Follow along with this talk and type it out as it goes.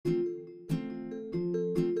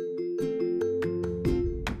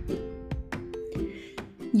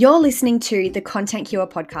You're listening to the Content Cure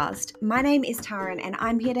podcast. My name is Taran and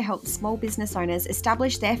I'm here to help small business owners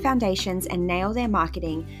establish their foundations and nail their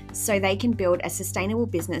marketing so they can build a sustainable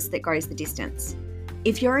business that goes the distance.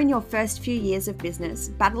 If you're in your first few years of business,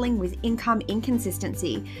 battling with income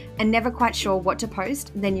inconsistency and never quite sure what to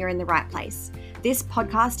post, then you're in the right place. This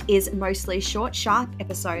podcast is mostly short, sharp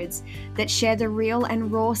episodes that share the real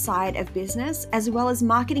and raw side of business, as well as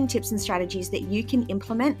marketing tips and strategies that you can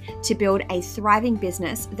implement to build a thriving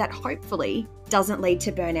business that hopefully doesn't lead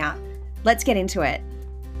to burnout. Let's get into it.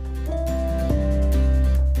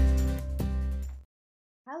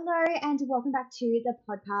 Hello and welcome back to the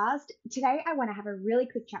podcast. Today I want to have a really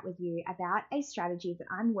quick chat with you about a strategy that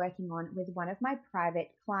I'm working on with one of my private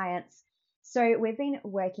clients. So we've been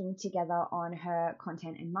working together on her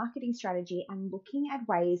content and marketing strategy and looking at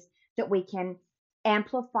ways that we can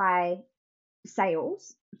amplify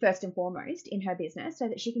sales first and foremost in her business so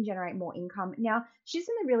that she can generate more income. Now, she's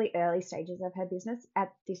in the really early stages of her business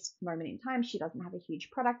at this moment in time. She doesn't have a huge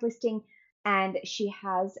product listing and she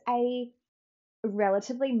has a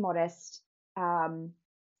relatively modest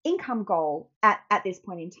income goal at this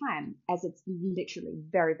point in time, as it's literally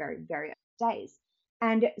very, very, very early days.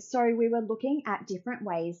 And so we were looking at different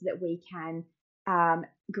ways that we can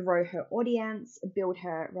grow her audience, build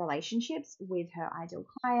her relationships with her ideal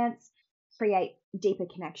clients, create deeper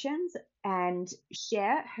connections, and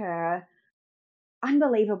share her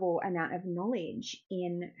unbelievable amount of knowledge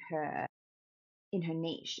in her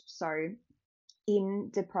niche. So in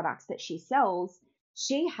the products that she sells,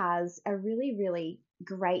 she has a really, really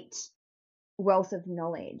great wealth of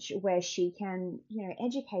knowledge where she can,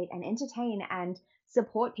 educate and entertain and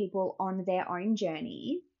support people on their own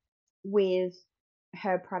journey with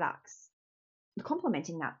her products,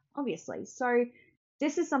 complementing that, obviously. So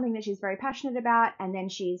this is something that she's very passionate about, and then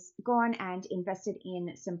she's gone and invested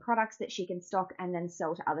in some products that she can stock and then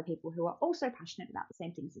sell to other people who are also passionate about the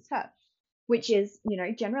same things as her, which is,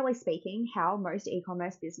 generally speaking, how most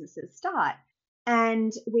e-commerce businesses start.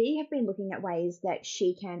 And we have been looking at ways that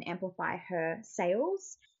she can amplify her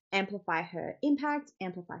sales, amplify her impact,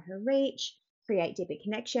 amplify her reach, create deeper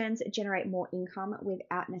connections, generate more income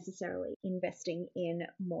without necessarily investing in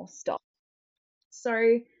more stock.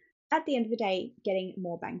 So at the end of the day, getting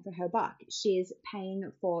more bang for her buck. She's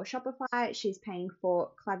paying for Shopify, she's paying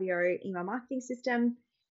for Klaviyo email marketing system.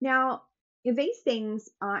 Now, these things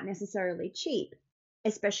aren't necessarily cheap,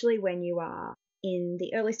 especially when you are in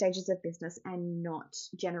the early stages of business and not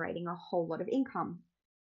generating a whole lot of income.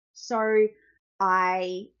 So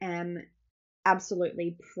I am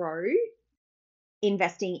absolutely pro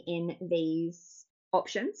investing in these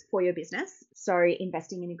options for your business. So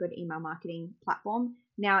investing in a good email marketing platform.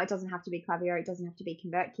 Now, it doesn't have to be Klaviyo, it doesn't have to be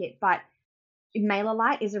ConvertKit, but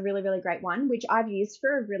MailerLite is a really, really great one, which I've used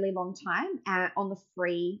for a really long time on the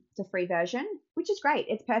free version, which is great.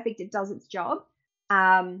 It's perfect. It does its job,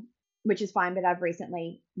 which is fine. But I've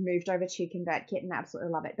recently moved over to ConvertKit and I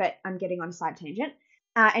absolutely love it. But I'm getting on a side tangent.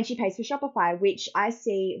 And she pays for Shopify, which I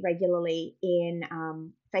see regularly in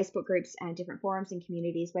Facebook groups and different forums and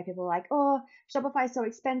communities where people are like, oh, Shopify is so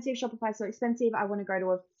expensive. I want to go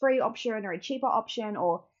to a free option or a cheaper option,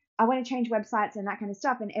 or I want to change websites and that kind of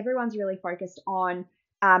stuff. And everyone's really focused on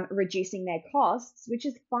reducing their costs, which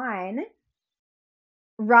is fine,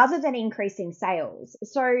 rather than increasing sales.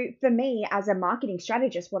 So for me as a marketing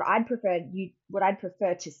strategist, what I'd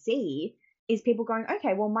prefer to see is people going,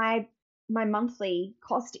 okay, well, my monthly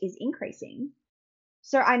cost is increasing,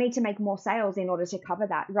 so I need to make more sales in order to cover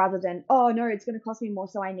that, rather than, oh no, it's going to cost me more,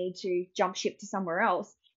 so I need to jump ship to somewhere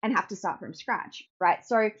else and have to start from scratch, right?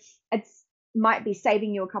 So it's might be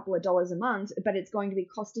saving you a couple of dollars a month, but it's going to be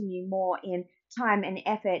costing you more in time and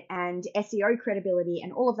effort and SEO credibility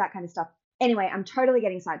and all of that kind of stuff. Anyway, I'm totally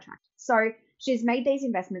getting sidetracked. So she's made these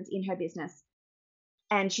investments in her business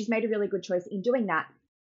and she's made a really good choice in doing that.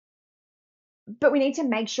 But we need to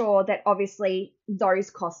make sure that obviously those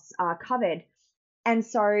costs are covered. And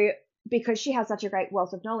so because she has such a great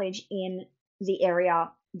wealth of knowledge in the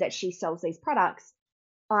area that she sells these products,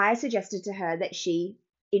 I suggested to her that she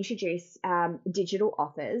introduce digital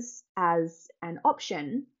offers as an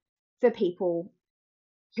option for people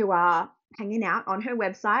who are hanging out on her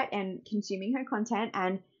website and consuming her content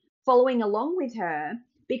and following along with her,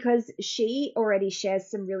 because she already shares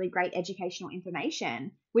some really great educational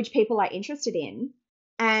information which people are interested in,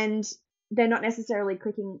 and they're not necessarily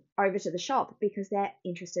clicking over to the shop because they're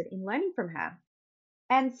interested in learning from her.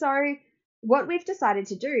 And so what we've decided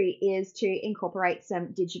to do is to incorporate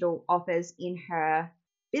some digital offers in her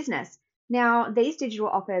business. Now, these digital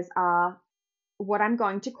offers are what I'm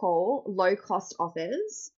going to call low cost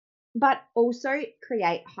offers, but also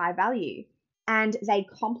create high value. and they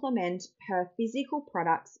complement her physical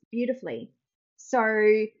products beautifully.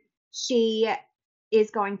 So she is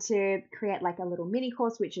going to create like a little mini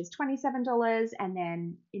course, which is $27, and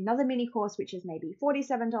then another mini course, which is maybe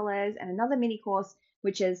 $47, and another mini course,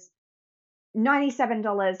 which is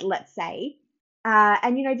 $97, let's say.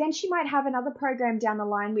 And, then she might have another program down the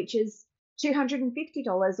line, which is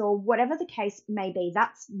 $250 or whatever the case may be.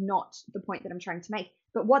 That's not the point that I'm trying to make.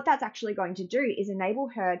 But what that's actually going to do is enable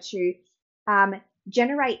her to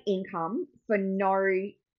generate income for no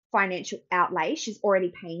financial outlay. She's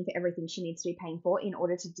already paying for everything she needs to be paying for in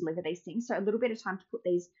order to deliver these things. So a little bit of time to put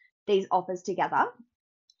these offers together,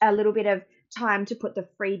 a little bit of time to put the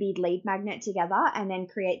freebie lead magnet together, and then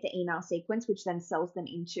create the email sequence, which then sells them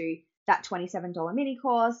into that $27 mini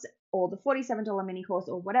course or the $47 mini course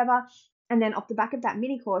or whatever. And then off the back of that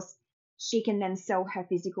mini course, she can then sell her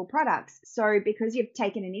physical products. So because you've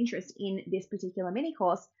taken an interest in this particular mini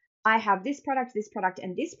course, I have this product,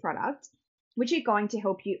 and this product, which are going to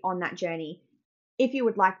help you on that journey. If you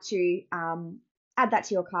would like to add that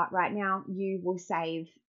to your cart right now, you will save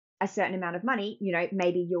a certain amount of money.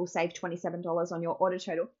 Maybe you'll save $27 on your order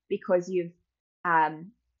total because you've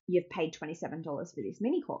paid $27 for this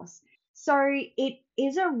mini course. So it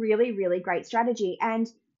is a really, really great strategy. And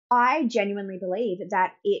I genuinely believe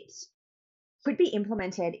that it could be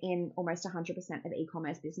implemented in almost 100% of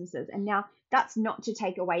e-commerce businesses. And now that's not to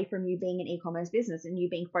take away from you being an e-commerce business and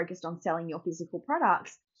you being focused on selling your physical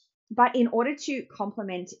products. But in order to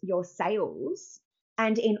complement your sales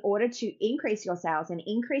and in order to increase your sales and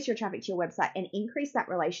increase your traffic to your website and increase that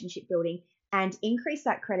relationship building and increase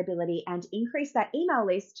that credibility and increase that email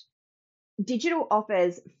list, digital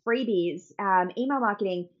offers, freebies, email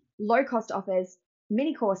marketing, low-cost offers,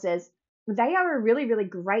 mini courses, they are a really, really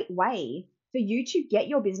great way for you to get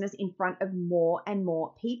your business in front of more and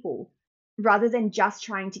more people, rather than just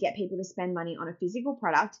trying to get people to spend money on a physical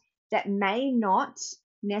product that may not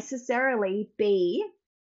necessarily be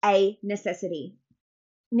a necessity.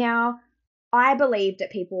 Now, I believe that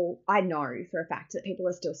I know for a fact that people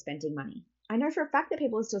are still spending money. I know for a fact that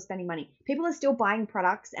people are still spending money. People are still buying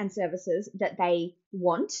products and services that they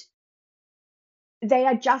want. They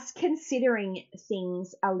are just considering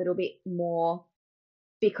things a little bit more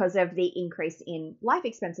because of the increase in life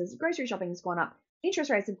expenses. Grocery shopping has gone up,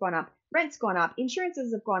 interest rates have gone up, rent's gone up,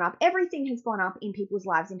 insurances have gone up, everything has gone up in people's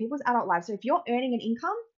lives, in people's adult lives. So if you're earning an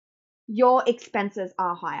income, your expenses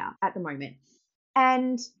are higher at the moment.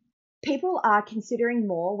 And people are considering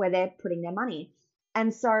more where they're putting their money.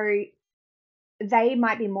 And so they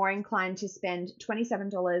might be more inclined to spend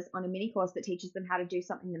 $27 on a mini course that teaches them how to do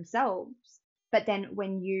something themselves. But then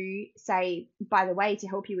when you say, by the way, to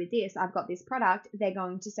help you with this, I've got this product, they're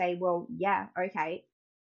going to say, well, yeah, okay.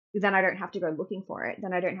 Then I don't have to go looking for it.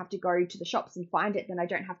 Then I don't have to go to the shops and find it. Then I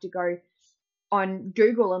don't have to go on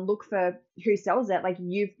Google and look for who sells it. Like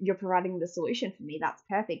you're providing the solution for me. That's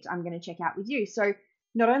perfect. I'm going to check out with you. So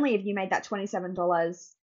not only have you made that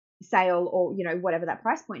 $27 sale or, whatever that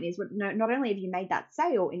price point is, not only have you made that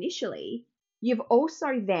sale initially, you've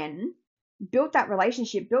also then built that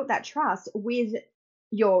relationship, built that trust with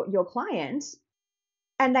your client,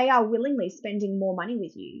 and they are willingly spending more money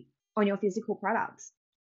with you on your physical products.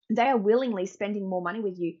 They are willingly spending more money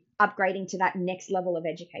with you, upgrading to that next level of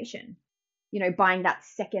education, buying that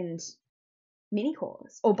second mini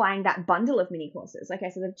course or buying that bundle of mini courses. Okay,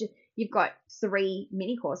 so you've got 3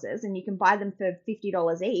 mini courses and you can buy them for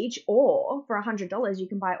 $50 each, or for $100, you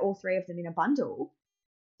can buy all 3 of them in a bundle.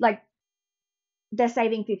 Like, they're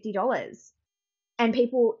saving $50. And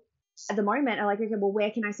people at the moment are like, okay, well,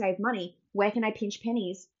 where can I save money? Where can I pinch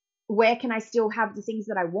pennies? Where can I still have the things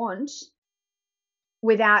that I want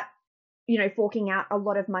without, forking out a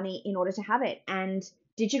lot of money in order to have it? And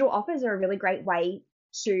digital offers are a really great way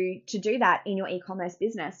to do that in your e-commerce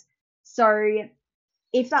business. So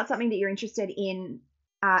if that's something that you're interested in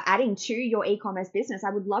adding to your e-commerce business, I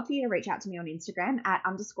would love for you to reach out to me on Instagram at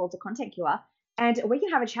 _thecontentcure, and we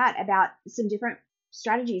can have a chat about some different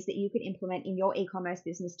strategies that you could implement in your e-commerce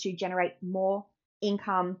business to generate more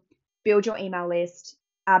income, build your email list,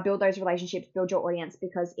 build those relationships, build your audience,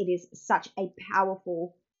 because it is such a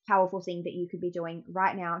powerful thing that you could be doing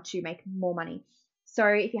right now to make more money. So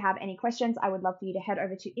if you have any questions, I would love for you to head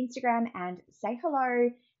over to Instagram and say hello,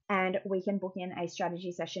 and we can book in a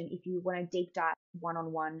strategy session if you want to deep dive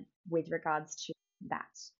one-on-one with regards to that.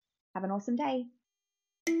 Have an awesome day.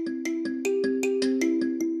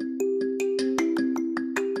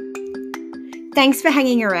 Thanks for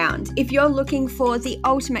hanging around. If you're looking for the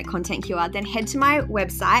ultimate content cure, then head to my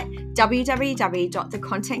website,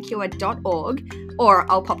 www.thecontentcure.org, or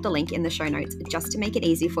I'll pop the link in the show notes just to make it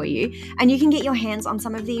easy for you, and you can get your hands on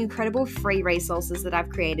some of the incredible free resources that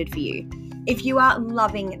I've created for you. If you are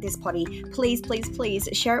loving this potty, please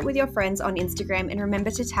share it with your friends on Instagram and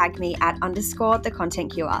remember to tag me at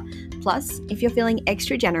 _thecontentcure. Plus, if you're feeling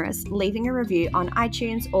extra generous, leaving a review on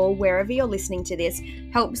iTunes or wherever you're listening to this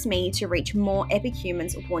helps me to reach more epic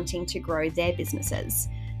humans wanting to grow their businesses.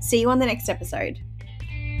 See you on the next episode.